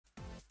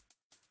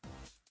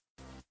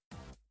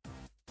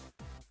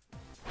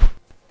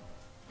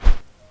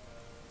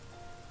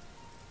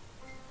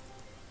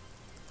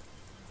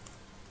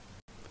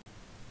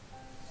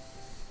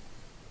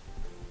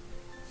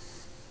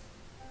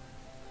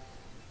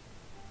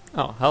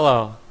Oh,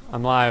 hello.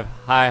 I'm live.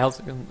 Hi, how's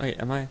it going? Wait,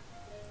 am I?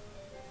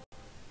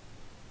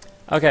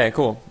 Okay,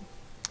 cool.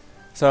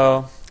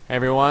 So, hey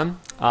everyone.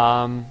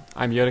 I'm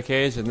Yoda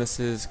Cage, and this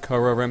is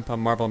Kororinpa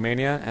Marble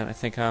Mania, and I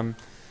think I'm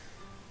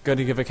good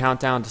to give a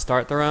countdown to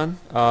start the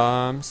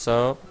run.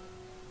 So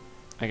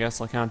I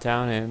guess I'll count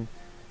down in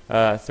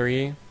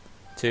 3,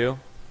 2,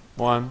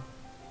 1,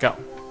 go.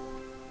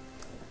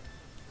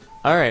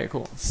 Alright,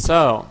 cool.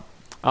 So,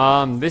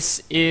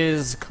 this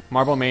is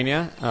Marble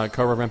Mania,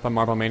 Kororinpa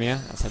Marble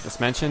Mania, as I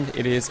just mentioned.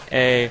 It is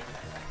a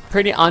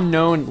pretty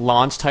unknown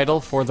launch title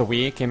for the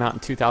Wii. It came out in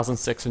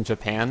 2006 in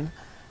Japan.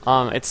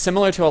 It's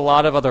similar to a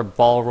lot of other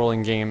ball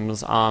rolling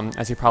games,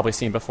 as you've probably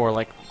seen before,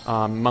 like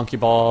Monkey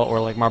Ball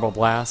or like Marble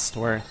Blast,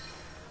 where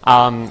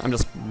I'm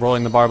just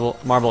rolling the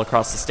marble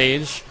across the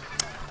stage.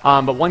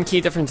 But one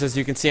key difference is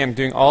you can see I'm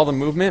doing all the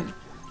movement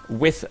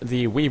with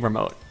the Wii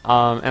remote.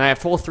 And I have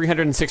full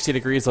 360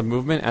 degrees of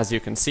movement, as you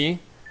can see.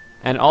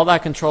 And all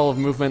that control of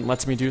movement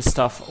lets me do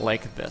stuff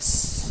like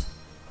this.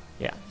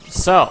 Yeah.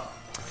 So,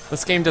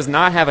 this game does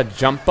not have a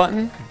jump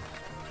button.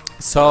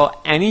 So,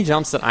 any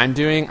jumps that I'm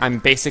doing, I'm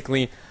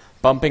basically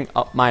bumping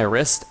up my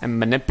wrist and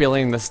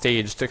manipulating the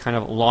stage to kind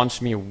of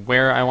launch me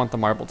where I want the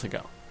marble to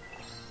go.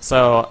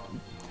 So,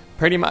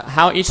 pretty much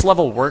how each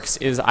level works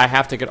is I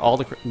have to get all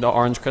the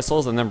orange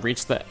crystals and then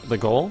reach the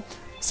goal.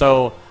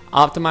 So,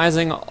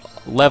 optimizing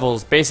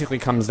levels basically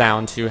comes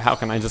down to how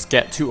can I just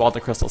get to all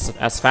the crystals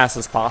as fast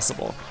as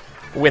possible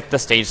with the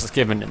stage that's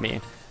given to me.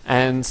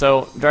 And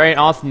so very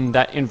often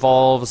that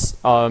involves,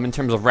 in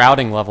terms of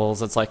routing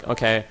levels, it's like,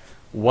 okay,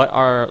 what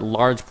are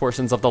large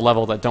portions of the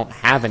level that don't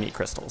have any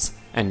crystals?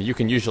 And you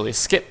can usually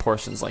skip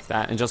portions like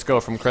that and just go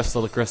from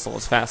crystal to crystal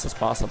as fast as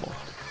possible.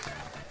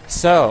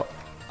 So,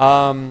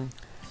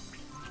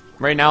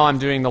 right now I'm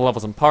doing the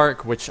levels in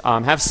Park, which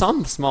have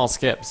some small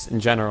skips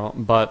in general,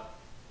 but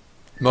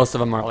most of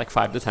them are like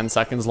 5 to 10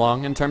 seconds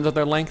long in terms of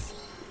their length.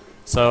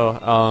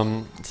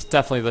 So, it's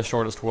definitely the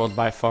shortest world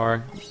by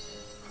far.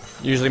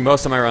 Usually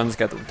most of my runs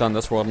get done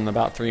this world in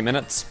about 3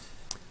 minutes.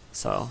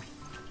 So,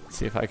 let's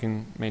see if I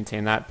can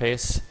maintain that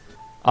pace.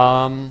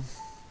 So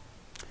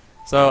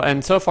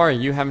far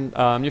you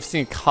haven't, you've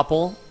seen a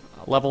couple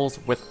levels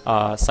with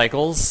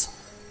cycles.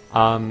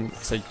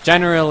 So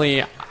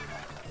generally,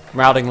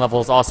 routing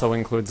levels also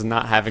includes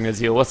not having to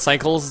deal with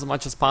cycles as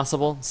much as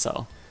possible.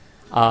 So,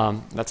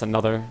 that's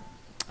another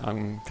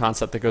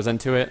concept that goes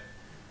into it.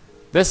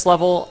 This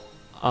level,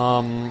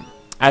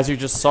 as you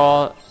just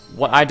saw,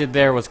 what I did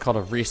there was called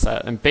a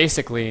reset, and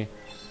basically,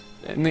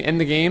 in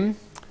the game,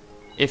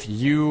 if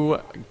you,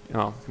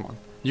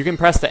 you can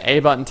press the A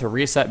button to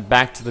reset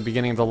back to the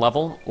beginning of the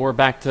level, or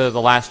back to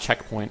the last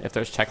checkpoint if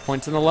there's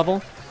checkpoints in the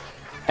level,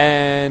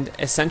 and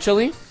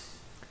essentially,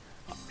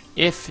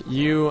 if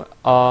you,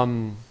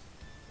 and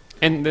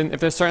then if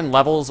there's certain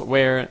levels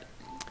where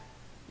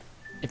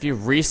if you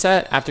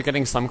reset after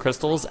getting some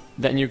crystals,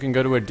 then you can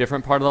go to a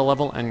different part of the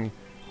level and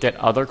get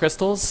other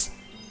crystals.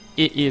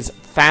 It is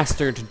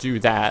faster to do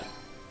that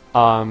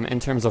in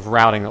terms of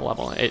routing the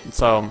level.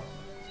 So,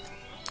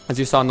 as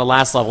you saw in the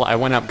last level, I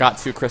went up, got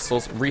 2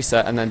 crystals,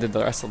 reset, and then did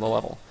the rest of the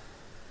level.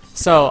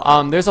 So,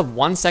 there's a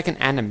 1-second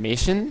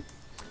animation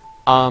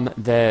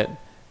that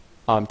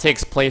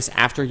takes place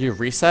after you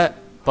reset,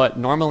 but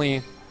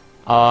normally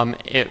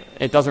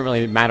it doesn't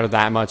really matter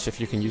that much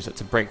if you can use it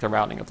to break the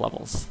routing of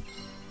levels.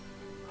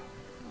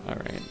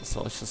 Alright,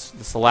 so this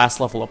is the last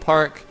level of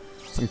Park.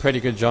 Some pretty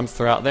good jumps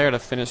throughout there to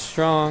finish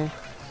strong.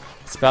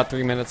 It's about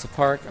 3 minutes of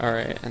Park.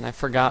 Alright, and I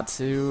forgot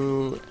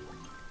to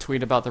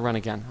tweet about the run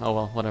again. Oh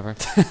well, whatever.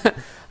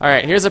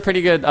 Alright, here's a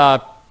pretty good,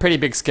 pretty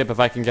big skip if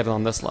I can get it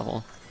on this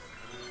level.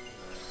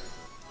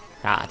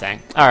 Ah,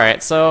 dang.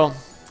 Alright, so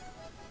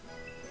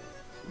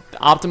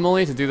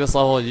optimally to do this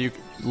level,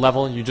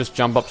 you just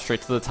jump up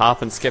straight to the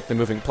top and skip the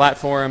moving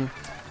platform.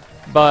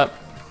 But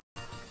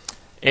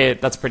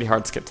that's a pretty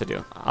hard skip to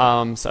do.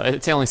 So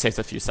it only takes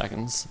a few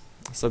seconds.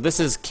 So this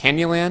is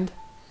Candyland.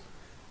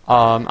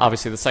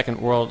 Obviously the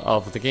second world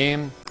of the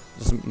game.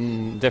 Just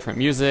different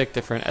music,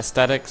 different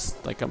aesthetics,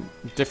 like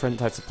different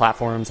types of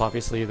platforms,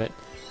 obviously, that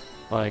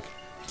like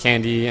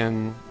candy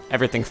and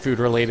everything food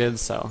related.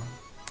 So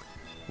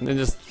and it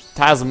just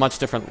has much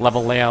different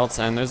level layouts,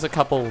 and there's a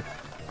couple.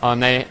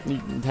 They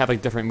have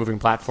like different moving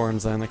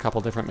platforms and a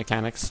couple different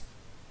mechanics.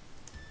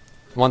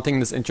 One thing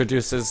that's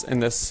introduced is in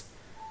this.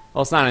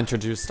 Well, it's not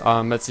introduced.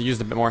 It's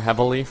used a bit more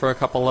heavily for a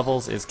couple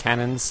levels. Is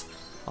cannons.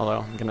 Although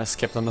I'm gonna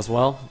skip them as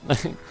well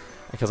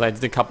because I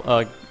did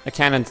a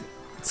cannon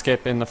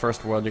skip in the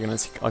first world. You're gonna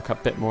see a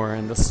bit more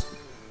in this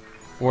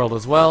world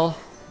as well.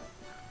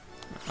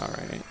 All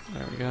right,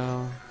 there we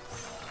go.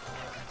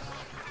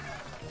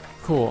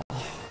 Cool.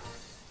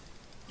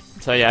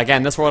 So yeah,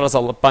 again, this world has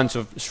a bunch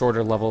of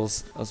shorter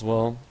levels as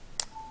well.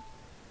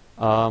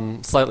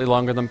 Slightly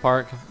longer than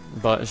Park,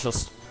 but it's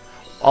just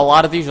a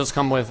lot of these just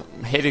come with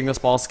hitting the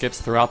small skips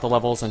throughout the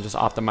levels and just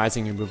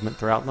optimizing your movement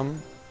throughout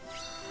them.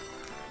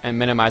 And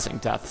minimizing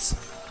deaths.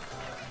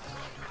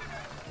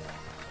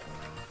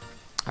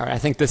 Alright, I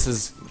think this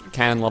is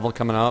cannon level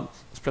coming up.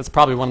 It's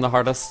probably one of the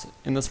hardest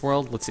in this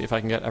world. Let's see if I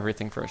can get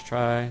everything first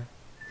try.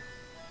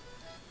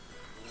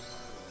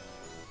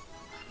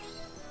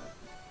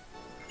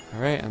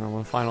 Alright, and then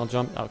one final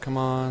jump. Oh, come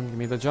on, give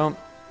me the jump.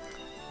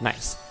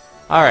 Nice.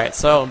 Alright,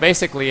 so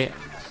basically,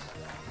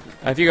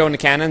 if you go into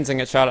cannons and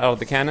get shot out of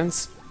the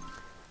cannons,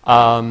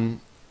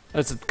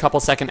 it's a couple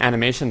second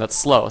animation that's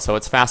slow, so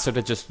it's faster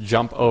to just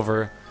jump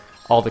over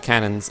all the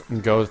cannons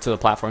and go to the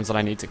platforms that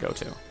I need to go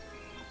to.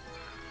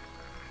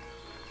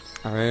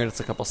 Alright, it's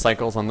a couple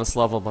cycles on this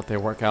level, but they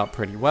work out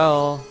pretty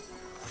well.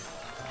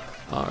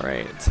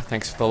 Alright,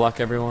 thanks for the luck,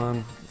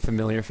 everyone.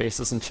 Familiar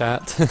faces in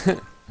chat.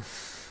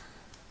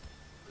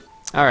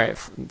 Alright,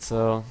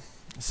 so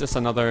it's just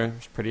another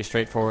pretty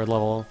straightforward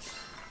level.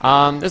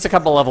 There's a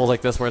couple levels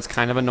like this where it's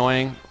kind of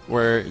annoying,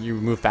 where you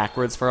move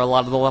backwards for a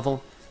lot of the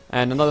level.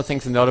 And another thing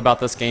to note about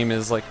this game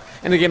is, like,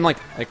 in a game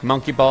like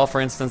Monkey Ball,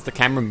 for instance, the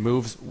camera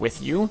moves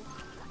with you.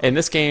 In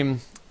this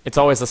game, it's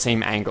always the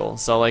same angle.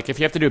 So, like, if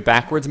you have to do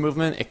backwards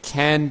movement, it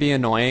can be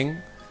annoying.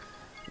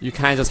 You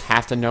kind of just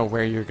have to know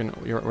where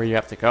where you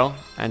have to go,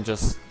 and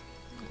just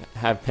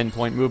have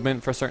pinpoint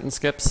movement for certain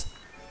skips.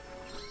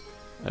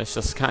 It's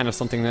just kind of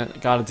something that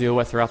you gotta deal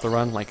with throughout the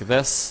run, like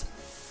this.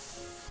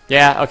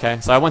 Yeah, okay,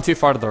 so I went too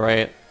far to the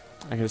right.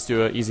 I can just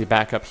do an easy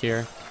backup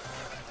here.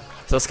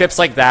 So skips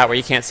like that, where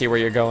you can't see where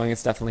you're going,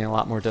 it's definitely a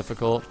lot more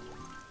difficult.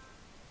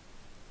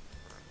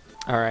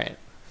 Alright,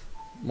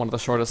 one of the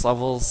shortest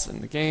levels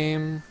in the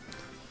game.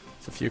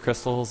 It's a few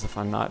crystals, if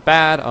I'm not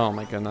bad. Oh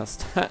my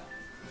goodness.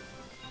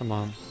 Come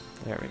on,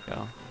 there we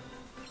go.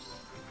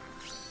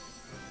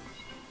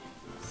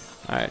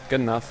 Alright,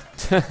 good enough.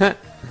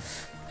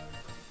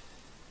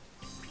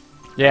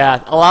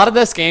 Yeah, a lot of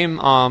this game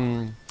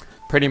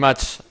pretty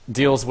much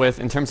deals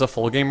with, in terms of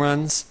full game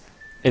runs,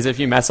 is if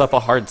you mess up a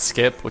hard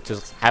skip, which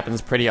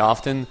happens pretty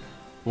often,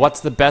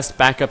 what's the best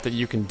backup that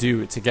you can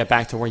do to get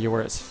back to where you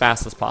were as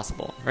fast as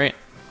possible, right?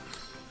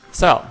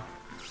 So,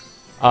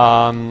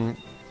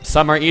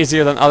 some are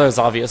easier than others,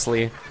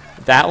 obviously.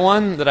 That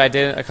one that I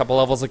did a couple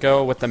levels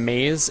ago with the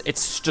maze,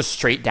 it's just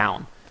straight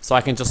down. So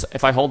I can just,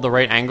 if I hold the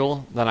right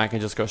angle, then I can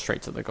just go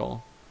straight to the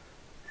goal.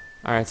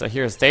 Alright, so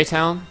here's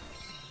Daytown.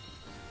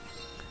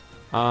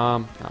 Oh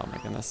my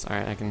goodness.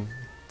 Alright, I can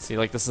see,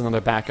 like, this is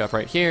another backup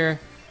right here.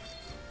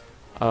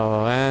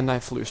 Oh, and I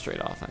flew straight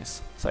off.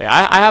 Nice. So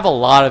yeah, I have a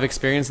lot of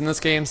experience in this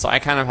game, so I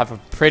kind of have a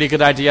pretty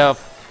good idea of,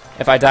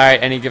 if I die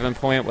at any given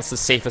point, what's the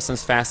safest and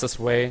fastest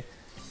way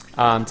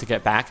to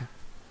get back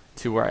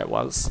to where I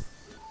was.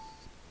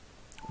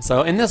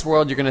 So in this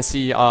world, you're going to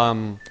see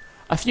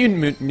a few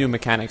new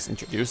mechanics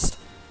introduced.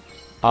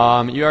 You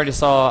already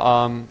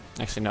saw,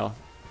 actually no,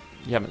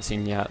 you haven't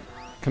seen yet.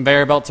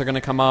 Conveyor belts are going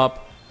to come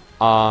up.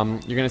 You're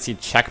going to see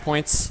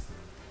checkpoints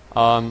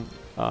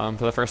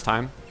for the first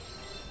time.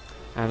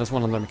 And there's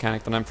one other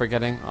mechanic that I'm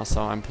forgetting.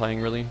 Also, I'm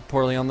playing really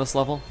poorly on this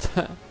level.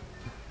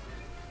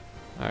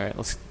 Alright,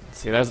 let's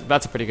see.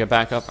 That's a pretty good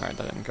backup. Alright,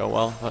 that didn't go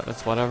well, but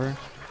it's whatever.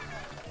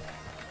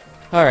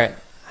 Alright,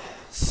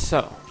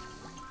 so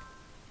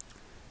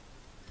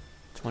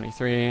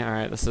 23.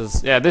 Alright, this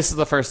is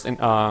the first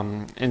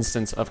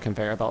instance of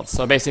conveyor belts.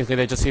 So basically,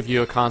 they just give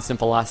you a constant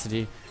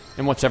velocity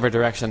in whichever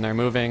direction they're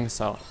moving.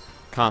 So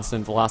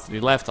constant velocity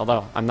left.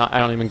 Although I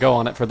don't even go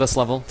on it for this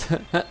level.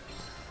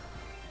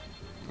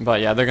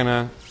 But yeah,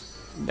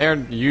 they're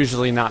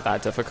usually not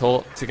that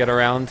difficult to get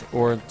around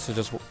or to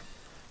just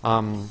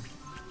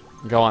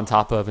go on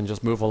top of and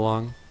just move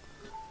along.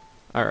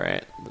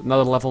 Alright,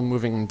 another level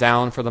moving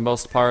down for the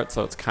most part,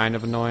 so it's kind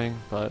of annoying,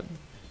 but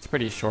it's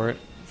pretty short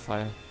if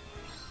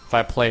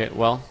I play it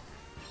well.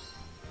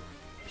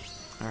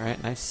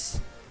 Alright, nice.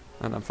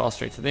 And then fall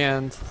straight to the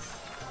end.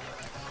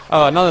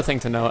 Oh, another thing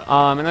to note,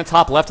 in the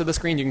top left of the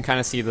screen you can kind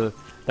of see the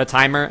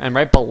timer, and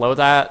right below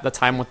that, the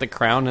time with the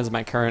crown is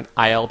my current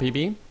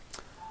ILPB.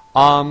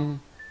 And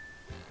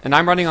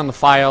I'm running on the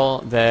file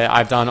that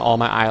I've done all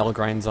my IL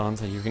grinds on,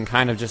 so you can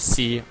kind of just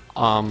see,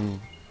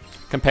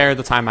 compare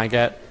the time I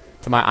get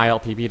to my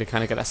ILPB to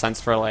kind of get a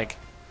sense for, like,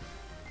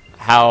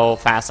 how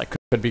fast I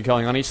could be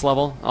going on each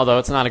level. Although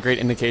it's not a great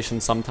indication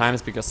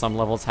sometimes because some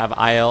levels have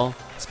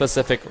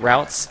IL-specific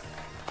routes.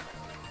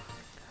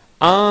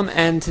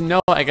 And to know,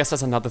 I guess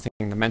that's another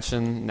thing to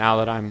mention now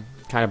that I'm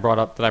kind of brought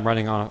up that I'm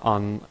running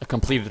on a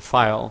completed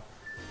file.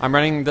 I'm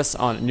running this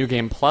on New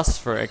Game Plus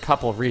for a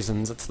couple of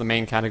reasons. It's the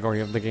main category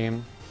of the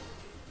game.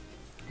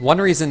 One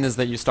reason is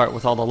that you start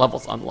with all the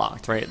levels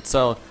unlocked, right?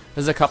 So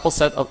there's a couple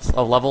set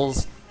of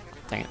levels,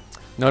 dang it,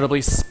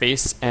 notably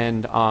space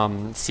and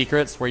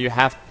secrets, where you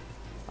have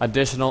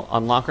additional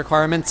unlock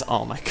requirements.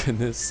 Oh my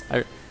goodness.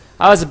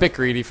 I was a bit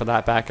greedy for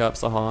that backup,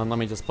 so hold on, let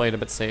me just play it a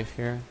bit safe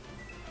here.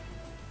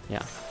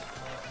 Yeah.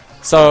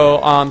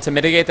 So, to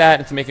mitigate that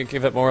and to make it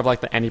give it more of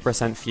like the any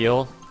 %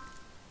 feel,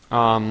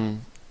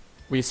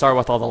 we start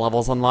with all the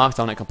levels unlocked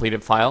on a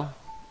completed file.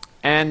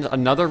 And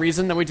another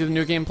reason that we do the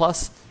New Game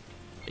Plus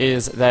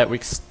is that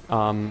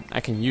I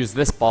can use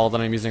this ball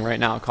that I'm using right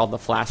now called the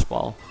Flash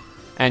Ball.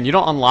 And you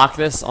don't unlock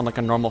this on like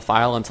a normal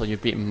file until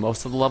you've beaten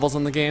most of the levels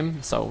in the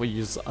game, so we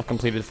use a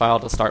completed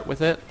file to start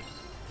with it.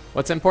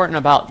 What's important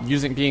about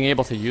being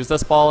able to use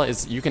this ball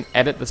is you can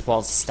edit this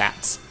ball's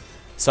stats.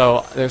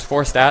 So there's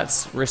 4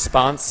 stats: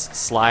 response,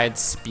 slide,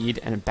 speed,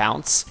 and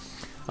bounce.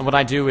 And what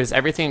I do is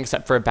everything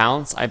except for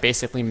bounce, I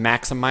basically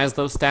maximize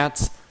those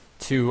stats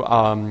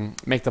to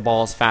make the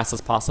ball as fast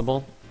as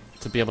possible,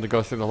 to be able to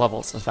go through the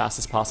levels as fast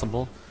as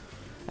possible.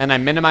 And I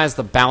minimize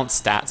the bounce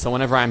stat, so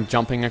whenever I'm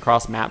jumping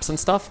across maps and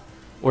stuff,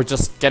 or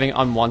just getting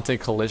unwanted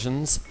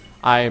collisions,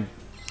 I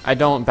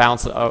don't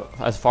bounce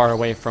as far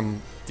away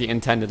from the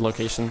intended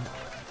location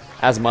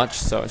as much,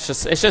 so it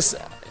just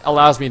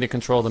allows me to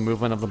control the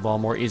movement of the ball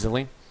more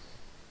easily.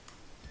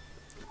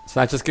 So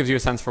that just gives you a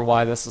sense for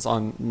why this is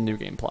on New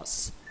Game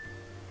Plus.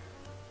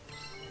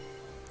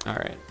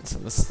 Alright, so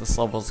this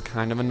level is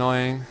kind of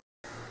annoying.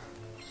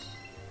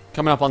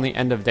 Coming up on the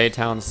end of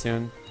Daytown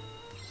soon.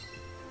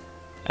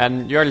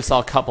 And you already saw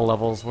a couple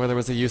levels where there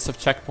was a use of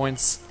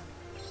checkpoints.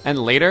 And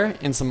later,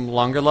 in some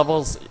longer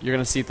levels, you're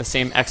going to see the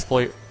same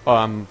exploit,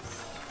 not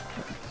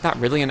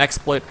really an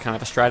exploit, kind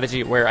of a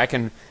strategy, where I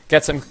can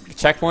get some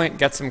checkpoint,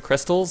 get some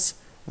crystals,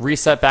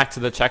 reset back to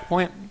the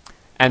checkpoint,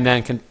 and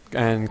then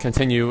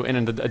continue in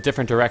a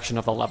different direction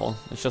of the level.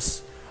 It's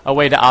just a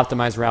way to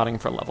optimize routing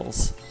for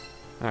levels.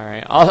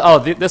 Alright,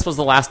 this was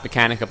the last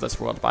mechanic of this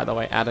world, by the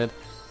way, added.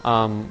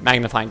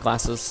 Magnifying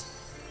glasses.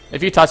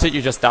 If you touch it,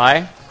 you just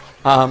die.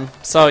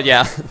 So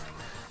yeah,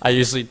 I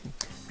usually...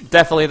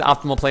 Definitely the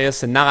optimal play is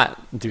to not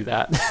do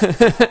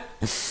that.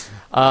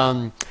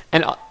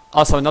 And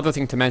also another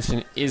thing to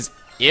mention is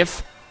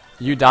if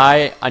you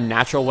die a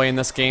natural way in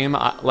this game,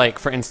 like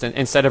for instance,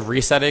 instead of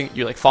resetting,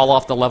 you like fall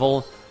off the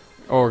level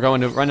or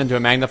run into a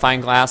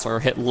magnifying glass or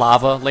hit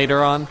lava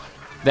later on,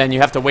 then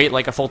you have to wait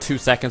like a full 2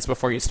 seconds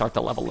before you start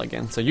the level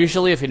again. So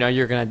usually if you know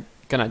you're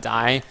gonna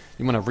die,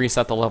 you want to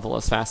reset the level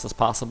as fast as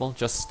possible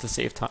just to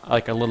save time,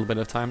 like a little bit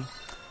of time.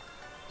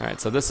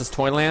 Alright, so this is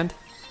Toyland.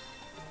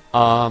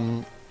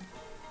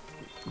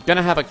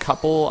 Gonna have a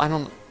couple, I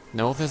don't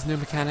know if there's new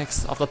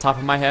mechanics off the top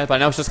of my head, but I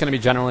know it's just gonna be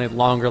generally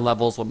longer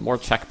levels with more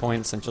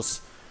checkpoints and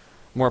just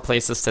more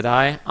places to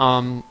die.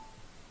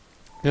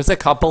 There's a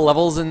couple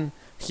levels in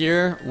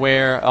here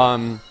where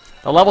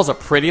the levels are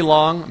pretty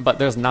long, but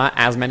there's not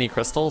as many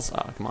crystals.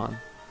 Oh, come on.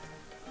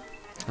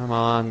 Come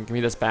on, give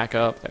me this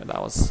backup. There, that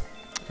was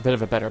a bit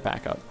of a better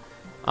backup.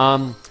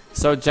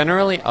 So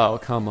generally, oh,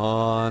 come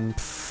on.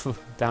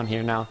 Down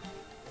here now.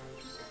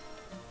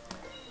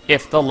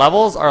 If the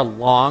levels are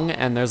long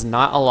and there's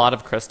not a lot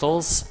of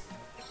crystals,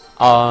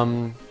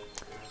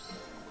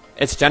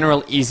 it's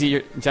generally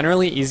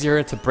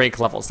easier to break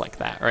levels like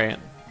that, right?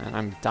 And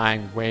I'm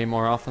dying way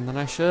more often than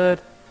I should.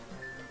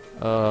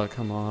 Oh,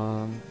 come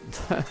on.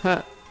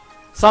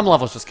 Some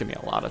levels just give me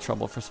a lot of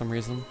trouble for some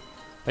reason.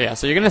 But yeah,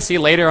 so you're gonna see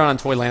later on in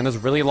Toyland, there's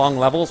really long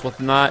levels with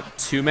not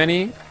too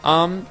many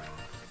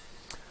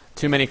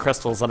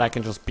crystals that I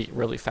can just beat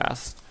really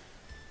fast.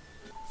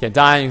 Yeah,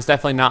 dying is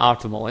definitely not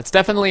optimal. It's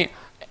definitely,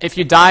 if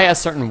you die a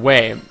certain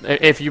way,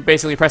 if you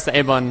basically press the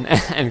A button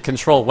and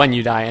control when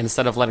you die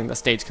instead of letting the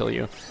stage kill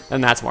you,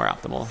 then that's more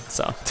optimal.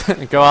 So,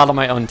 go out on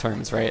my own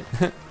terms, right?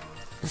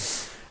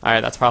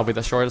 Alright, that's probably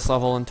the shortest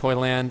level in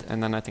Toyland,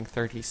 and then I think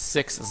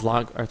 36 is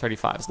or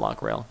 35 is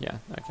log rail. Yeah,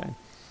 okay.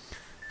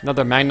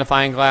 Another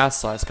magnifying glass,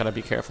 so I just gotta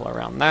be careful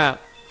around that,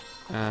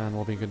 and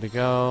we'll be good to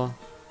go.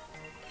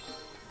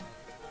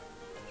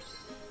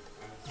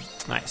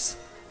 Nice.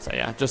 So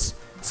yeah, just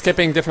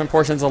skipping different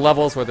portions of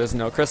levels where there's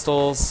no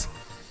crystals.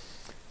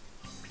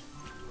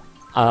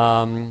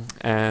 And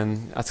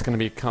that's going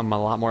to become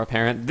a lot more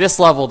apparent. This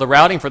level, the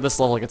routing for this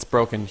level gets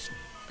broken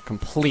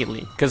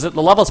completely. Because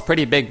the level's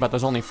pretty big, but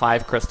there's only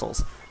 5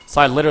 crystals.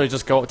 So I literally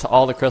just go to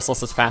all the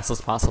crystals as fast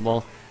as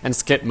possible and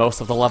skip most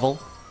of the level.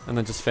 And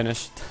then just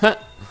finish.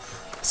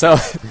 So,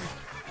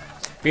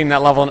 beating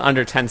that level in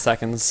under 10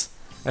 seconds.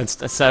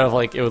 Instead of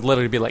like, it would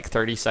literally be like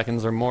 30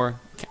 seconds or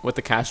more with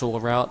the casual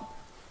route.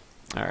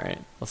 Alright,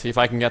 let's see if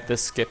I can get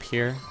this skip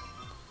here.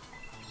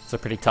 It's a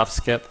pretty tough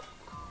skip.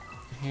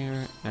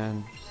 Here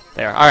and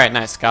there. Alright,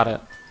 nice, got it.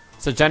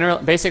 So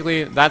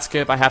basically, that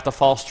skip, I have to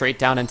fall straight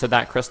down into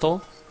that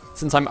crystal,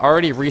 since I'm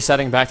already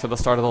resetting back to the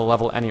start of the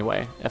level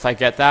anyway. If I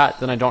get that,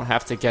 then I don't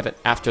have to get it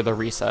after the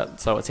reset,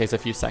 so it takes a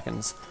few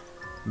seconds.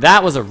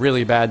 That was a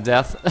really bad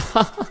death.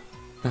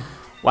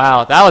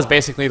 Wow, that was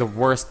basically the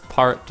worst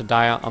part to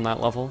die on that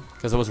level,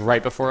 because it was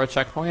right before a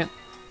checkpoint.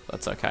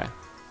 That's okay.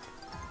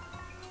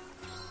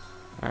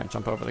 Alright,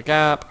 jump over the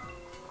gap.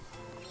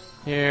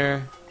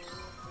 Here.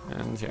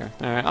 And here.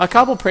 Alright, a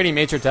couple pretty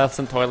major deaths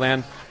in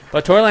Toyland.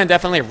 But Toyland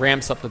definitely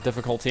ramps up the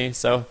difficulty,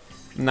 so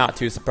not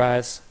too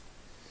surprised.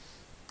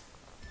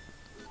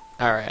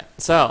 Alright,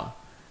 so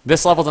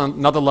this level's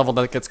another level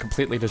that gets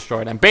completely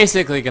destroyed. I'm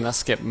basically gonna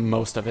skip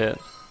most of it.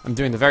 I'm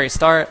doing the very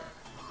start.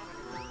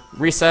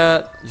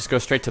 Reset. Just go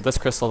straight to this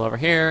crystal over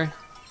here.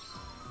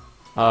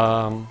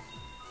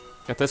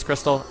 Get this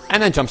crystal,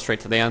 and then jump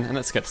straight to the end, and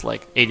it skips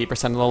like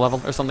 80% of the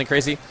level or something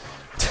crazy.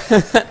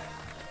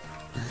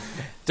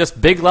 Just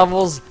big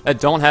levels that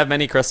don't have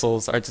many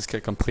crystals are just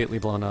get completely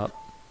blown up.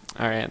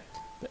 Alright.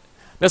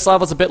 This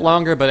level's a bit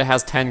longer, but it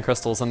has 10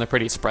 crystals, and they're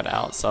pretty spread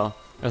out, so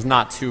there's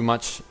not too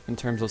much in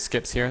terms of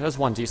skips here. There's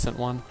one decent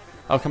one.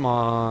 Oh, come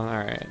on.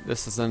 Alright,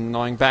 this is an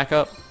annoying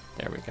backup.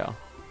 There we go.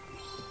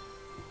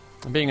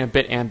 I'm being a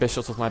bit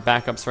ambitious with my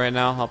backups right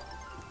now.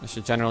 I'll I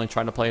should generally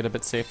try to play it a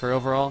bit safer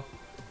overall.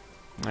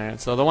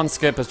 Alright, so the one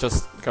skip is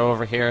just go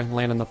over here and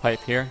land in the pipe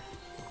here.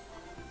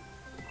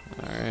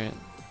 Alright.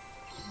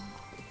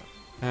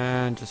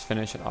 And just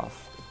finish it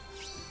off.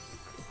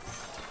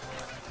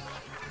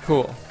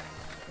 Cool.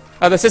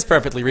 Oh, this is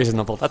perfectly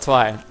reasonable, that's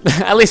why.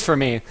 At least for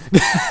me.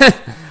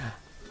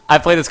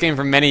 I've played this game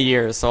for many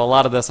years, so a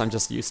lot of this I'm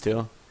just used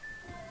to.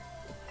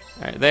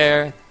 Alright,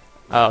 there.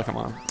 Oh, come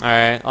on.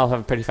 Alright, I'll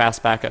have a pretty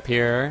fast backup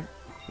here.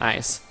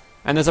 Nice.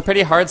 And there's a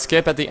pretty hard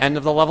skip at the end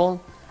of the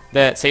level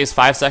that saves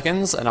 5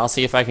 seconds, and I'll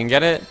see if I can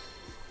get it.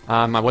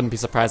 I wouldn't be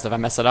surprised if I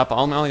mess it up.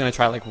 I'm only going to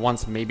try like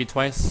once, maybe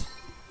twice.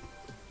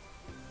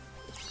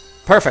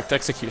 Perfect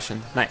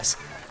execution. Nice.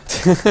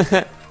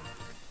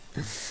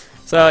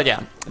 So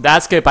yeah,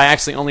 that skip I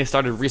actually only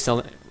started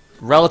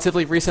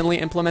relatively recently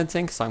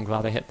implementing, so I'm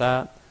glad I hit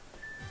that.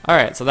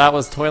 Alright, so that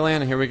was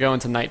Toyland, and here we go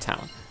into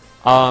Nighttown.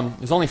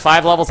 There's only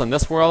 5 levels in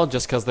this world,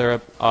 just because they're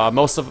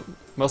most of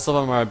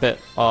them are a bit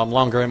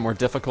longer and more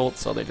difficult,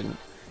 so they didn't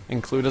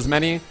include as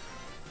many.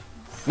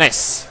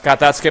 Nice, got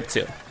that skip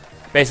too.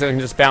 Basically, you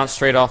can just bounce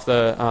straight off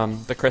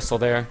the crystal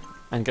there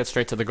and get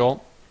straight to the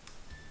goal.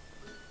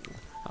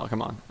 Oh,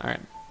 come on! All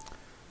right,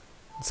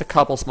 it's a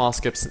couple small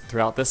skips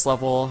throughout this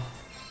level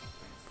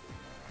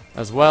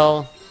as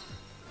well.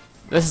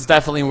 This is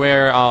definitely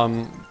where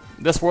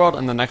this world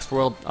and the next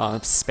world,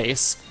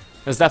 space.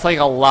 There's definitely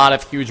a lot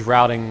of huge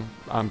routing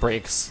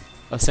breaks,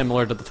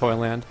 similar to the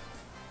Toyland.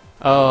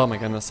 Oh my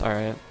goodness,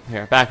 alright.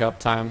 Here, backup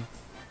time.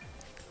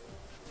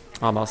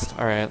 Almost,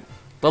 alright.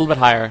 A little bit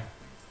higher.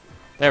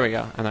 There we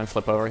go. And then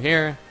flip over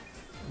here.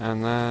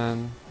 And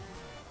then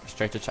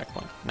straight to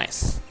checkpoint.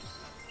 Nice.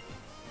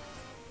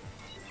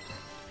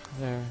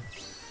 There.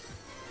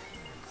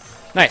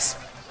 Nice.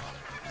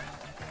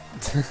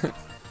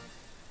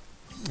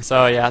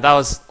 So yeah,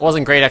 that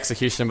wasn't great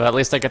execution, but at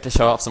least I get to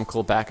show off some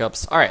cool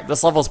backups. Alright,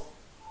 this level's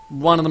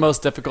one of the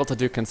most difficult to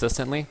do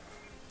consistently.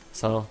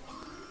 So,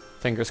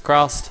 fingers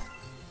crossed.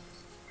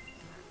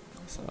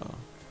 So,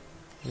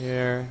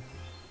 here,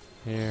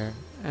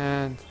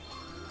 and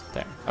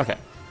there. Okay,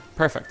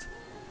 perfect.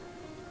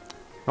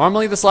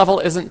 Normally this level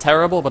isn't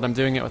terrible, but I'm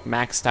doing it with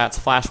max stats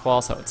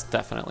flashball, so it's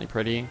definitely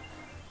pretty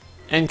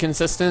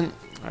inconsistent.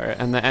 Alright,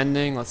 and the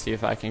ending, let's see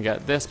if I can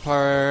get this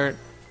part.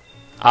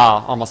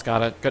 Ah, almost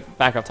got it. Good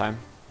backup time.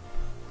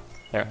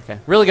 There, okay.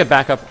 Really good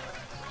backup.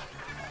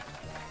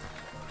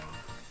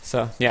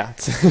 So, yeah.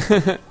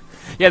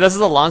 Yeah, this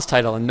is a launch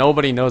title and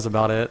nobody knows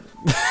about it.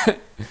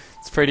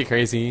 It's pretty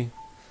crazy.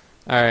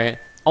 Alright.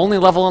 Only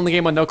level in the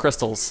game with no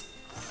crystals.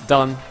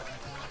 Done.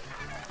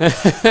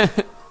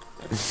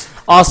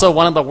 Also,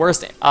 one of the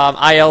worst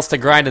ILs to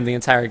grind in the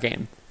entire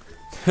game.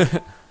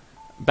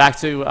 Back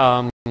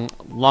to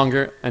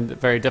longer and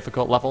very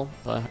difficult level,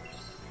 but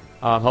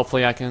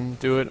hopefully I can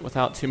do it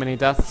without too many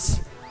deaths.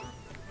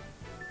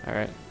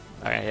 Alright.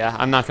 Alright, yeah,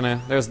 I'm not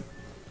gonna... There's a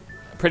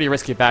pretty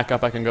risky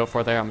backup I can go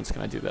for there. I'm just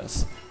gonna do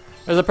this.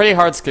 There's a pretty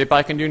hard skip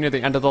I can do near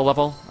the end of the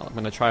level. I'm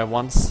gonna try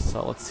once,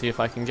 so let's see if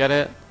I can get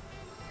it.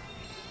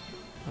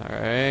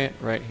 Alright,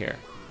 right here.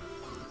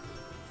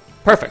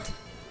 Perfect!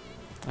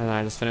 And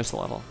I just finished the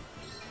level.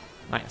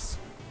 Nice.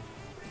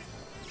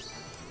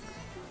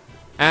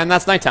 And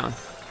that's Nighttown.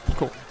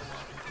 Cool.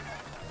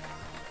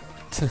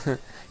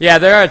 Yeah,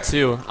 there are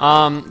 2.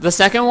 The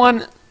second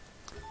one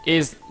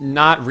is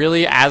not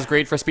really as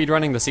great for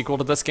speedrunning, the sequel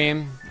to this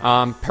game.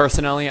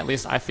 Personally, at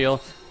least I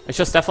feel. It's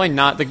just definitely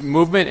not, the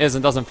movement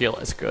doesn't feel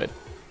as good.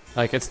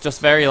 Like, it's just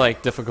very,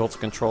 like, difficult to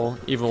control,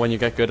 even when you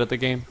get good at the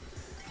game.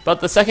 But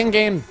the second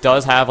game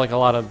does have, like, a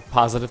lot of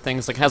positive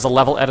things. Like, it has a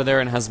level editor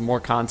and has more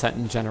content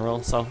in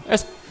general, so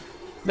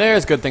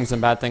there's good things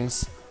and bad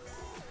things.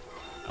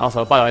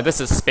 Also, by the way,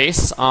 this is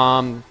space.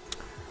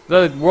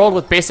 The world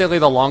with basically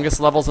the longest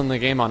levels in the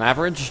game on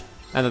average,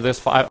 and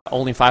there's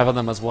only 5 of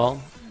them as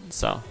well.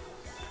 So,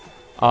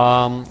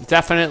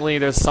 definitely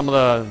there's some of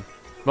the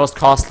most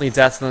costly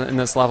deaths in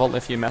this level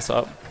if you mess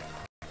up.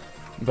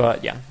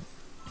 But yeah.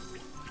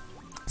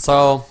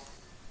 So,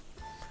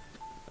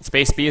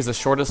 Space B is the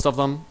shortest of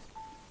them.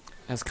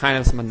 It has kind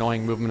of some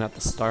annoying movement at the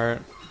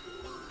start.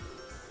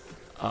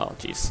 Oh,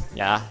 jeez.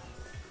 Yeah.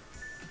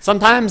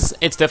 Sometimes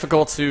it's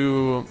difficult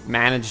to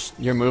manage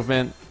your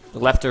movement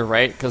left or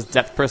right because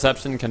depth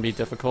perception can be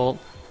difficult.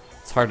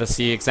 It's hard to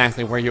see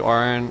exactly where you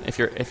are and if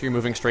you're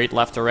moving straight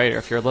left or right, or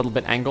if you're a little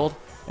bit angled,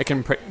 it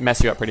can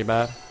mess you up pretty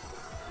bad.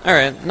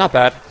 Alright, not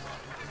bad.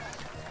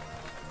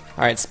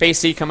 Alright, Space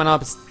C coming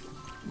up. It's,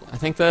 I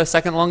think, the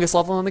second longest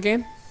level in the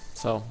game.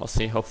 So, we'll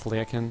see. Hopefully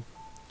I can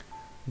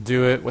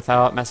do it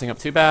without messing up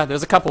too bad.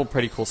 There's a couple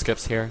pretty cool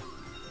skips here.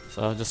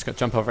 So, just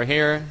jump over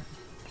here.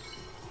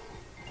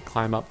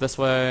 Climb up this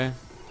way.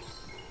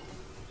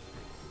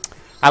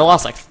 I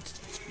lost like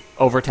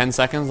over 10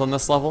 seconds on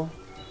this level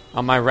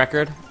on my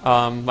record,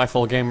 my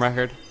full game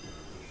record.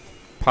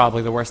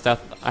 Probably the worst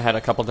death. I had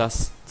a couple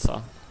deaths,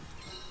 so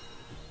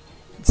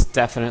it's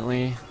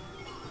definitely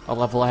a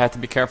level I have to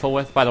be careful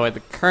with. By the way, the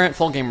current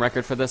full game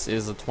record for this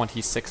is a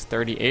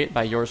 26:38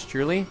 by yours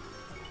truly.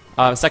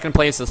 Second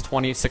place is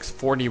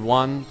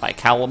 26:41 by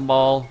Callum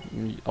Ball.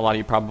 A lot of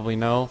you probably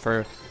know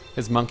for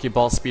is Monkey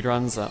Ball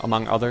speedruns,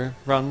 among other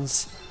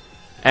runs.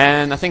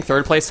 And I think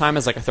third place time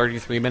is like a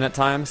 33-minute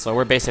time, so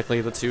we're basically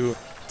the two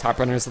top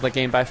runners of the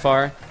game by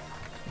far.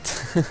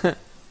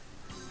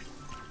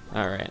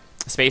 Alright.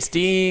 Space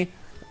D.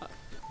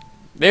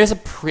 There's a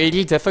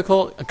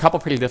couple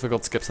pretty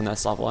difficult skips in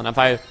this level, and if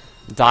I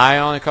die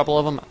on a couple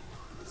of them,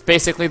 it's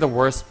basically the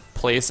worst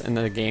place in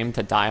the game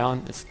to die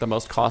on. It's the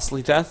most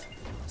costly death.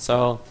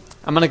 So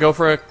I'm gonna go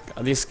for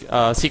these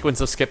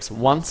sequence of skips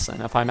once,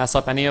 and if I mess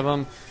up any of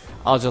them,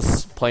 I'll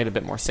just play it a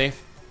bit more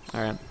safe.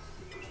 Alright.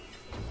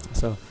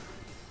 So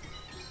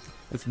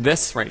it's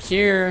this right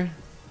here.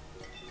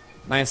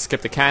 Nice,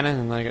 skip the cannon,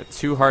 and then I get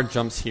 2 hard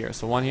jumps here.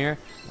 So 1 here,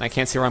 and I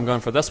can't see where I'm going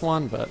for this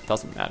one, but it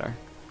doesn't matter.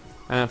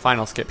 And then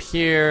final skip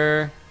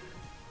here.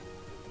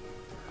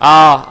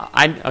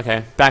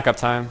 Okay, backup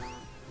time.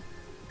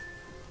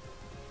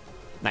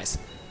 Nice.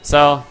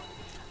 So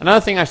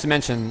another thing I should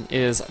mention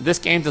is this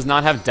game does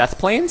not have death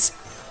planes.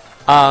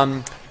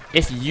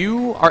 If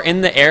you are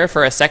in the air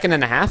for a second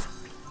and a half,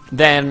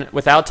 then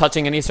without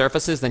touching any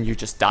surfaces, then you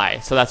just die.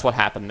 So that's what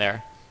happened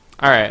there.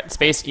 Alright,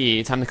 Space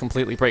E, time to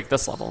completely break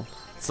this level.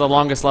 It's the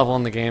longest level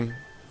in the game,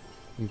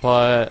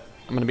 but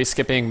I'm going to be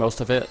skipping most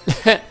of it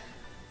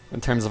in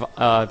terms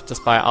of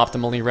just by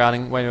optimally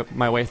routing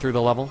my way through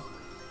the level.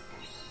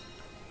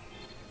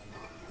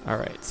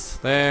 Alright,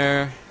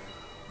 there.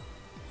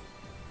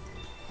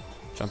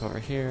 Jump over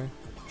here,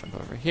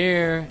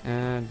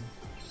 and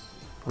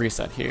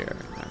reset here.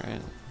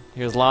 Alright,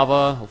 here's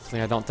lava.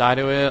 Hopefully I don't die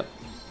to it.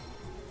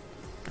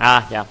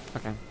 Ah, yeah,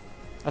 okay.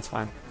 That's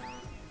fine.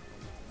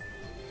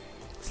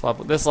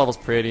 This level's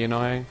pretty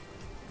annoying.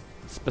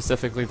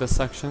 Specifically this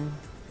section.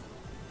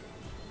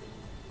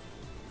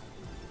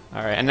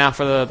 Alright, and now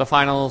for the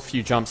final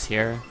few jumps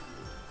here.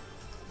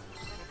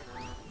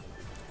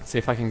 Let's see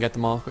if I can get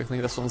them all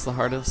quickly. This one's the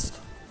hardest.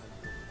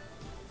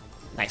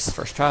 Nice,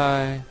 first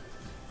try.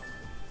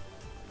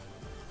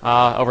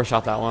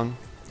 Overshot that one.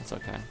 That's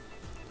okay.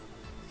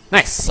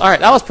 Nice,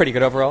 alright, that was pretty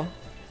good overall.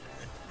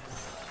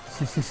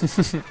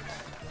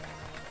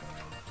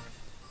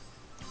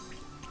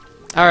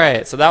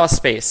 Alright, so that was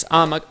space.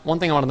 One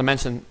thing I wanted to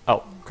mention...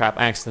 Oh, crap,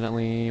 I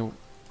accidentally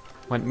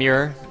went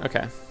mirror.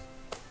 Okay.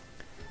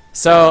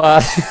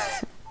 So,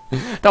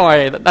 don't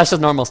worry, that's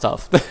just normal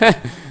stuff.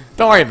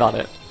 Don't worry about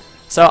it.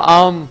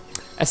 So,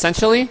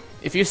 essentially,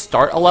 if you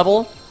start a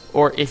level,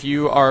 or if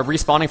you are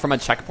respawning from a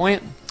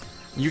checkpoint,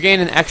 you gain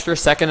an extra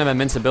second of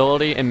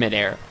invincibility in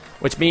midair.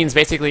 Which means,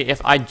 basically,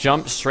 if I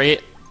jump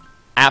straight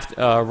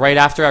right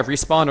after I've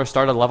respawned or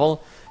started a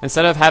level,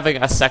 instead of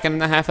having a second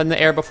and a half in the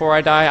air before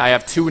I die, I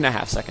have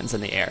 2.5 seconds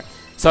in the air.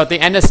 So at the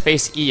end of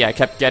Space E, I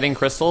kept getting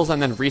crystals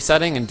and then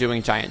resetting and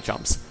doing giant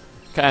jumps.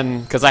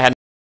 Because I had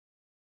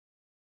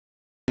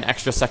an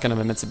extra second of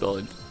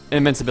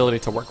invincibility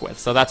to work with.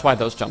 So that's why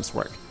those jumps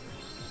work.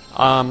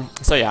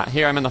 So yeah,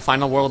 here I'm in the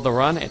final world of the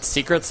run. It's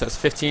secrets. There's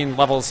 15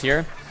 levels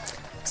here.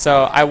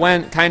 So I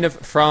went kind of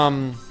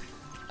from...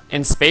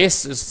 In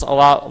space, it's a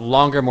lot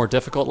longer, more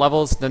difficult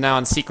levels. Then now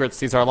in secrets,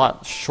 these are a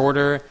lot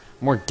shorter,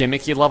 more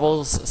gimmicky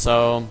levels.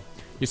 So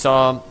you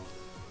saw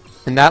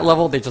in that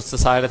level, they just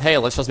decided, hey,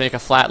 let's just make a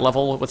flat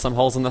level with some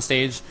holes in the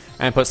stage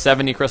and put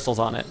 70 crystals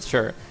on it.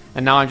 Sure.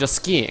 And now I'm just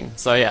skiing.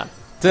 So yeah.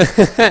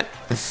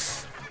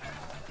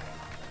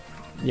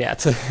 Yeah.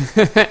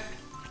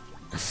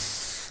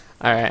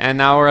 Alright, and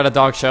now we're at a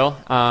dog show.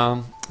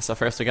 So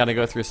first we got to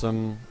go through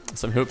some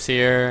hoops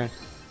here.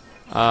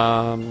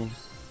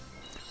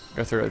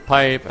 Go through a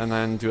pipe, and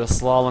then do a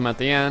slalom at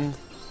the end.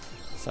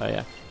 So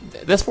yeah.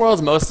 This world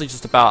is mostly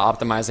just about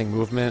optimizing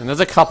movement, and there's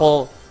a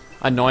couple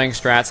annoying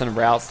strats and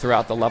routes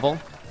throughout the level.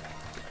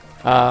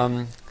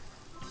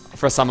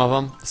 For some of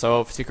them.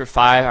 So Secret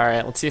 5,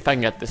 alright, let's see if I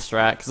can get this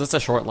strat, because it's a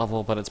short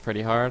level, but it's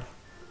pretty hard.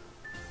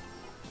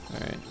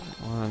 Alright,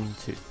 1,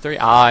 2, 3.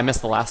 Ah, I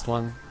missed the last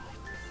one.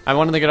 I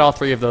wanted to get all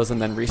 3 of those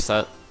and then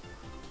reset.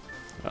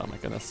 Oh my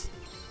goodness.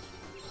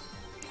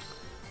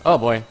 Oh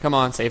boy, come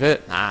on, save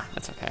it. Ah,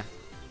 that's okay.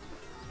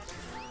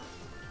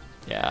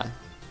 Yeah.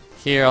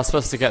 Here, I was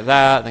supposed to get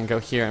that, then go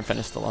here and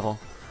finish the level.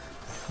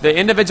 The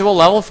individual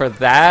level for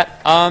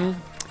that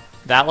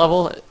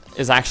level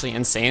is actually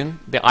insane.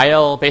 The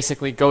IL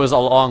basically goes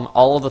along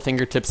all of the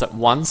fingertips at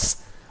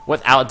once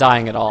without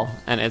dying at all,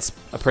 and it's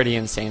a pretty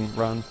insane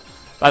run.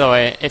 By the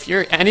way, if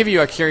any of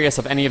you are curious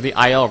of any of the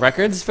IL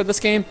records for this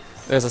game,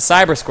 there's a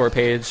Cyberscore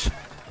page.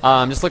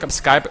 Just look up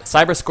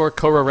Cyberscore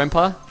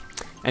Kororinpa,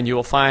 and you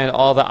will find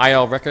all the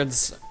IL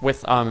records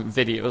with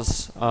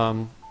videos.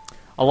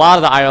 A lot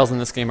of the ILs in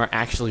this game are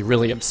actually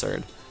really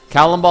absurd.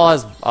 Calimball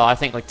has, I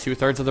think, like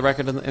 2/3 of the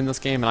record in this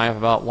game, and I have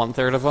about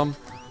 1/3 of them.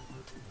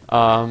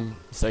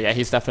 So yeah,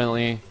 he's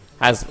definitely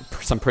has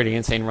some pretty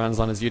insane runs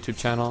on his YouTube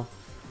channel.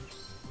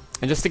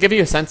 And just to give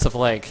you a sense of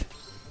like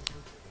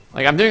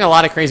I'm doing a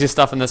lot of crazy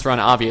stuff in this run,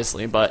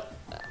 obviously, but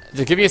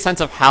to give you a sense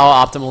of how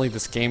optimally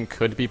this game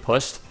could be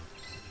pushed.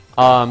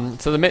 So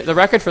the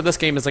record for this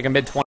game is like a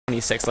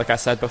mid-26, like I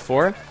said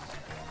before.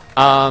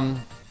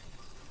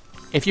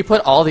 If you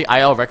put all the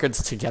IL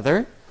records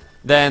together,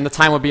 then the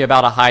time would be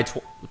about a high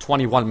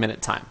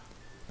 21-minute time.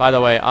 By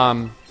the way,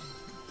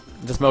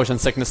 just motion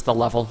sickness the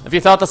level. If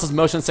you thought this was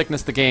motion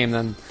sickness the game,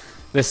 then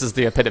this is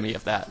the epitome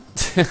of that.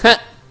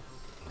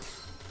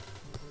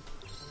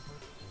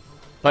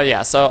 But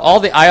yeah, so all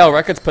the IO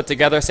records put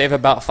together save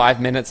about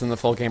 5 minutes in the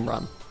full game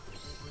run.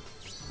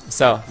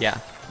 So yeah.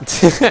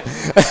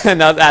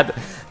 No,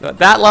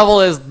 that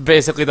level is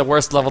basically the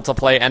worst level to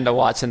play and to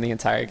watch in the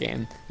entire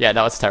game. Yeah,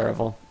 no, it's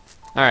terrible.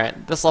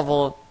 Alright, this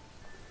level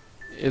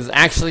is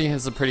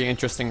a pretty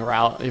interesting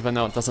route, even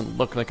though it doesn't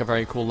look like a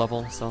very cool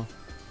level, so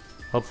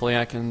hopefully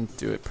I can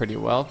do it pretty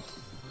well.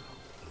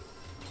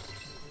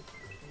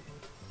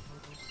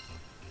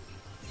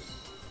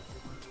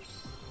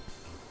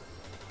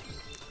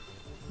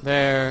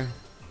 There.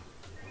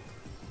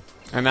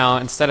 And now,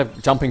 instead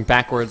of jumping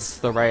backwards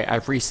to the right,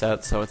 I've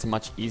reset, so it's a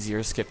much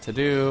easier skip to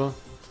do.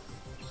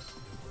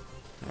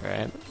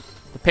 Alright.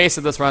 The pace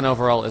of this run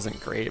overall isn't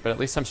great, but at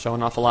least I'm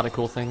showing off a lot of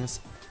cool things.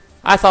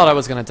 I thought I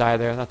was going to die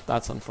there.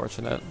 That's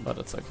unfortunate, but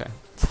it's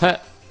okay.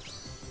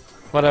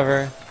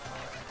 Whatever.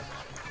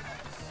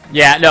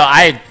 Yeah, no,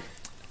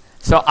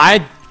 So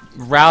I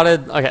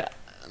routed... Okay,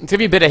 to give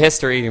you a bit of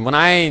history, when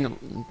I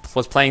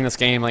was playing this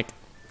game, like,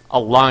 a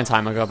long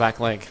time ago, back,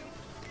 like,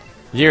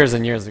 years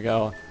and years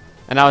ago,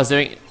 and I was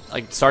doing,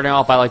 like, starting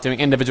off by, like,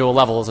 doing individual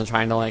levels and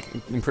trying to, like,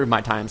 improve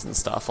my times and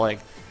stuff, like...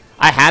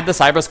 I had the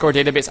Cyberscore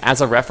database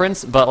as a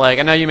reference, but like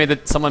I know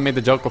someone made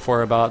the joke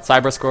before about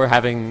Cyberscore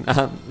having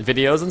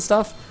videos and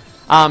stuff.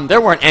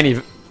 There weren't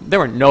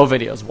no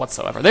videos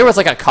whatsoever. There was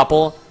like a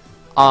couple,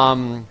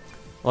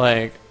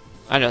 like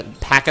I don't know,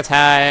 Pack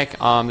Attack.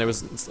 There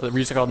was a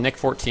user called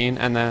Nick14,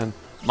 and then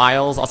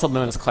Miles, also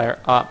known as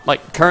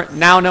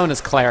now known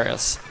as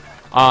Claris,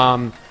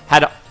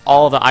 had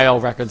all the IO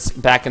records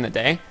back in the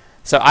day.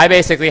 So I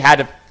basically had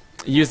to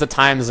use the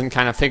times and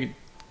kind of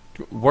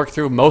work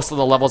through most of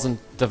the levels and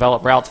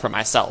develop routes for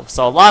myself.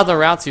 So a lot of the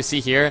routes you see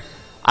here,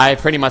 I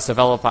pretty much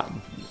developed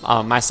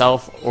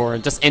myself or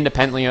just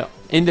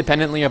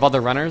independently of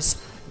other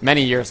runners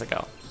many years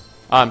ago.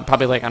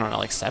 Probably like, I don't know,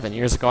 like 7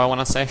 years ago, I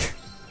want to say.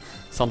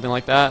 Something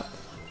like that.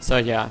 So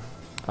yeah.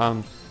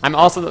 I'm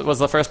also was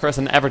the first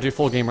person to ever do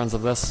full game runs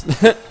of this.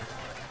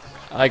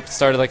 I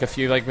started like a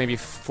few, like maybe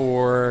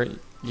 4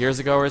 years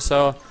ago or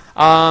so.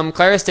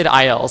 Claris did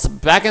ILs.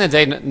 Back in the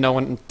day, no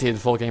one did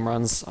full game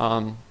runs.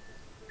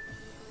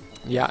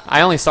 Yeah,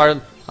 I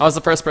was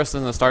the first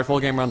person to start full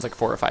game runs like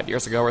 4 or 5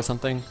 years ago or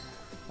something.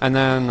 And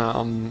then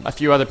a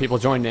few other people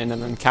joined in,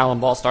 and then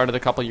Callum Ball started a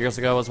couple years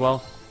ago as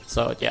well.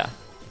 So yeah.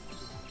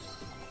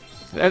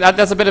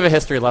 That's a bit of a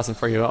history lesson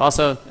for you.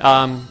 Also,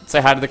 say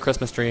hi to the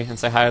Christmas tree, and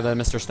say hi to the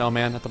Mr.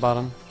 Snowman at the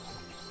bottom.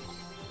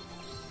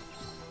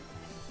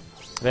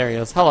 There he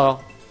is. Hello.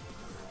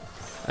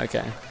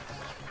 Okay.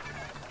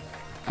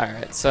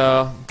 Alright,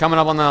 so coming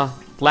up on the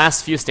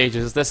last few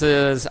stages. This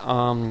is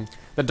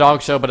the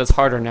dog show, but it's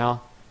harder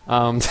now.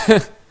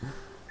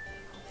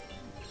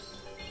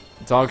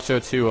 Dog show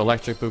 2,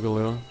 Electric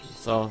Boogaloo.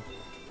 So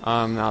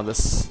now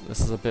this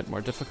is a bit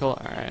more difficult.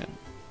 Alright.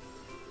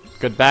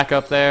 Good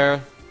backup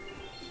there.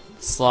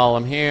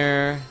 Slalom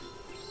here.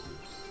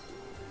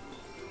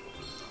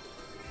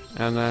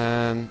 And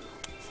then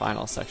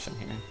final section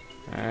here.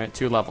 Alright,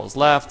 2 levels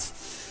left.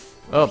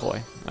 Oh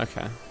boy.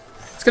 Okay.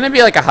 It's gonna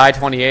be like a high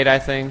 28, I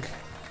think.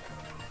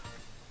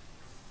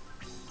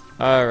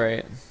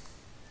 Alright.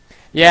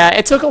 Yeah,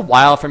 it took a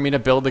while for me to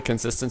build the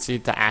consistency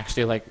to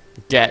actually like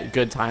get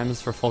good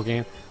times for full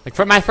game. Like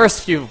for my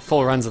first few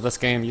full runs of this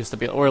game used to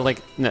be or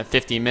like in the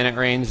 50-minute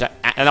range, and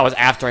that was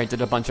after I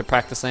did a bunch of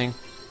practicing.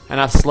 And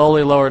I've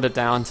slowly lowered it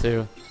down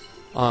to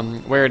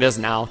where it is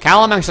now.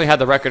 Callum actually had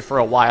the record for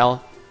a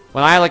while.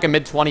 When I had like a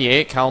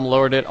mid-28, Callum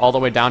lowered it all the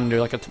way down to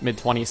like a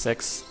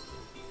mid-26.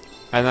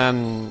 And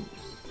then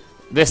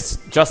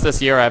just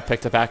this year I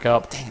picked it back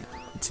up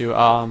to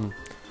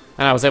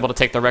and I was able to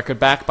take the record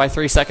back by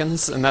 3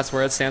 seconds, and that's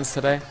where it stands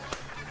today.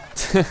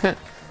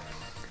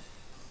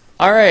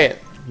 Alright,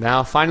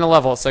 now final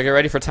level, so get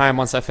ready for time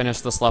once I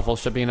finish this level.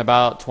 Should be in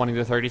about 20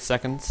 to 30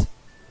 seconds.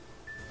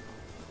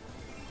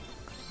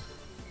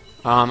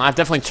 I've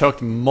definitely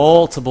choked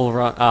multiple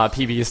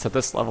PBs to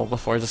this level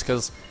before, just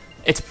because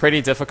it's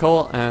pretty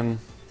difficult, and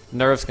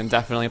nerves can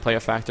definitely play a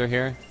factor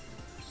here.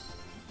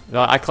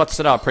 I clutched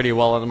it out pretty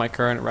well in my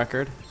current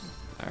record.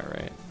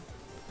 Alright.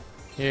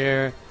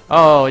 Here.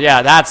 Oh,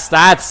 yeah,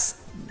 that's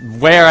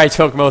where I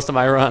choke most of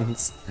my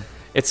runs.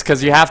 It's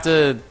because you have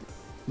to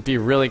be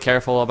really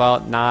careful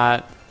about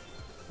not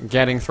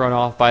getting thrown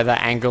off by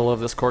the angle of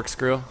this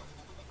corkscrew.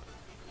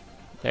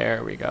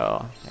 There we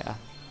go. Yeah.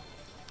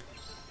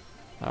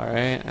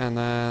 Alright, and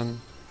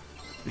then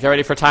get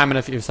ready for time in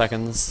a few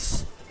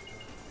seconds.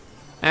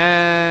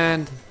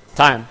 And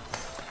time.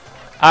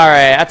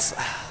 Alright,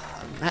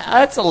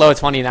 that's a low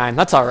 29.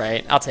 That's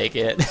alright. I'll take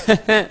it.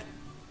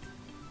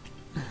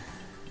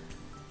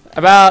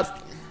 About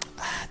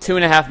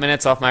 2.5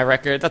 minutes off my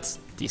record. That's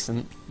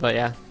decent, but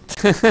yeah.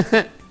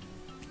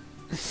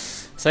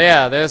 So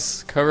yeah,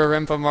 there's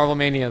Kororinpa Marble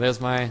Mania.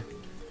 There's my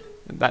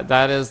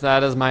that is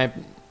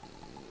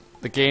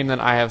the game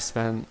that I have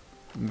spent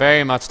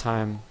very much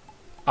time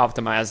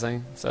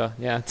optimizing. So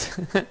yeah.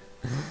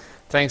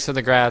 thanks for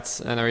the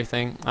grats and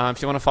everything.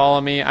 If you want to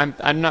follow me,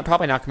 I'm not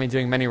probably not going to be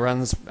doing many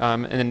runs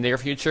in the near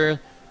future,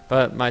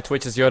 but my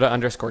Twitch is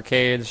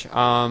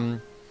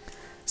Yoda_Cage.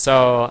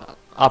 So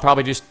I'll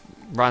probably do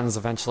runs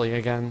eventually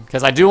again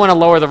because I do want to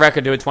lower the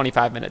record to a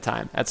 25-minute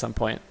time at some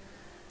point.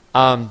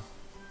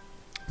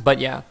 But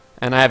yeah,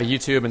 and I have a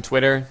YouTube and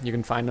Twitter. You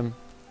can find them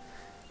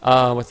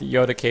with the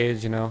Yoda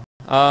Cage, you know.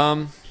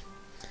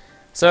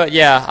 So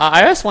yeah,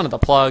 I just wanted to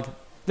plug.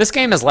 This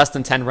game has less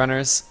than 10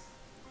 runners.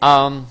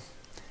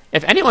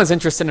 If anyone's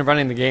interested in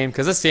running the game,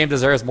 because this game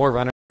deserves more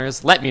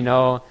runners, let me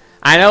know.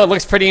 I know it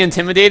looks pretty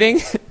intimidating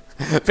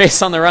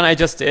based on the run I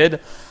just did,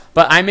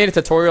 but I made a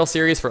tutorial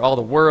series for all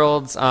the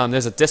worlds.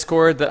 There's a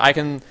Discord that I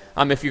can,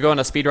 if you go on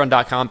a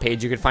speedrun.com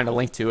page, you can find a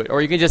link to it.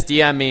 Or you can just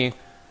DM me.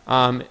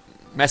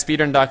 My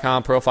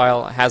speedrun.com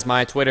profile has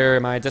my Twitter,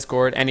 my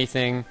Discord,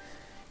 anything.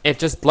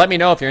 Just let me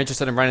know if you're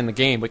interested in running the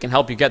game. We can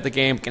help you get the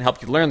game. We can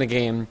help you learn the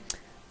game.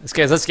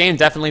 Because this game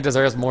definitely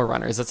deserves more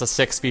runners. It's a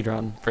sick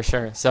speedrun for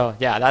sure. So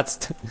yeah,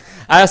 that's.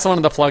 I just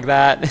wanted to plug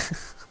that.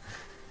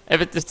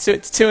 If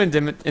it's too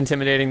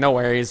intimidating, no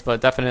worries. But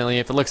definitely,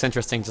 if it looks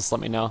interesting, just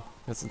let me know.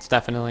 It's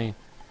definitely,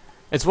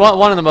 it's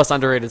one of the most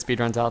underrated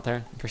speedruns out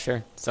there for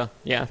sure. So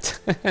yeah.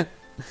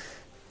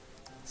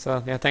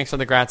 So yeah, thanks for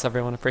the grats,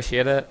 everyone.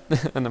 Appreciate it,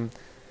 and I'm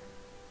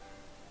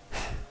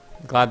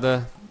glad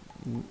the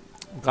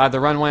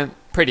run went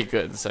pretty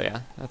good. So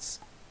yeah, that's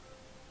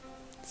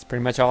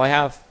pretty much all I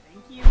have.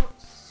 Thank you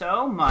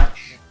so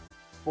much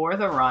for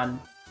the run.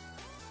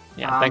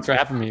 Yeah, thanks for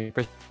having me.